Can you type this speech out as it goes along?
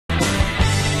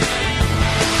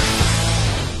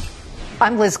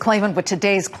I'm Liz Klayman with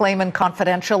today's Klayman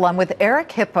Confidential. I'm with Lerer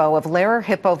Hippeau of Lerer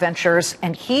Hippeau Ventures,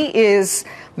 and he is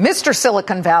Mr.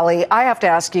 Silicon Valley. I have to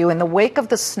ask you, in the wake of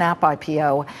the Snap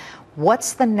IPO,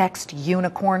 what's the next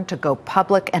unicorn to go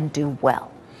public and do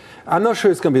well? I'm not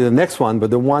sure it's going to be the next one, but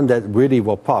the one that really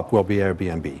will pop will be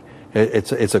Airbnb.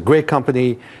 It's a great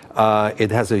company.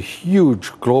 It has a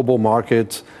huge global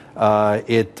market.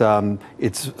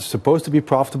 It's supposed to be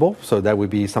profitable, so that would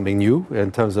be something new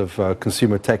in terms of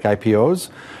consumer tech IPOs.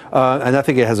 And I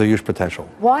think it has a huge potential.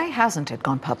 Why hasn't it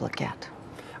gone public yet?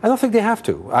 I don't think they have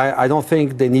to. I don't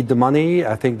think they need the money.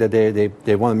 I think that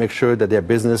they want to make sure that their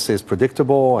business is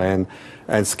predictable and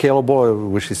scalable,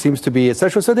 which it seems to be,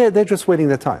 etc. So they're just waiting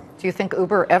their time. Do you think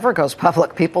Uber ever goes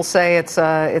public? People say it's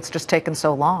just taken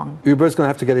so long. Uber's going to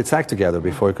have to get its act together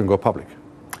before it can go public.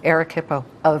 Lerer Hippeau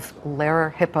of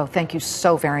Lerer Hippeau, thank you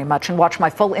so very much. And watch my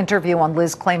full interview on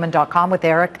lizklayman.com with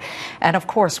Eric. And of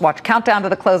course, watch Countdown to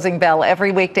the Closing Bell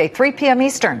every weekday, 3 p.m.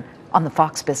 Eastern on the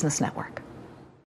Fox Business Network.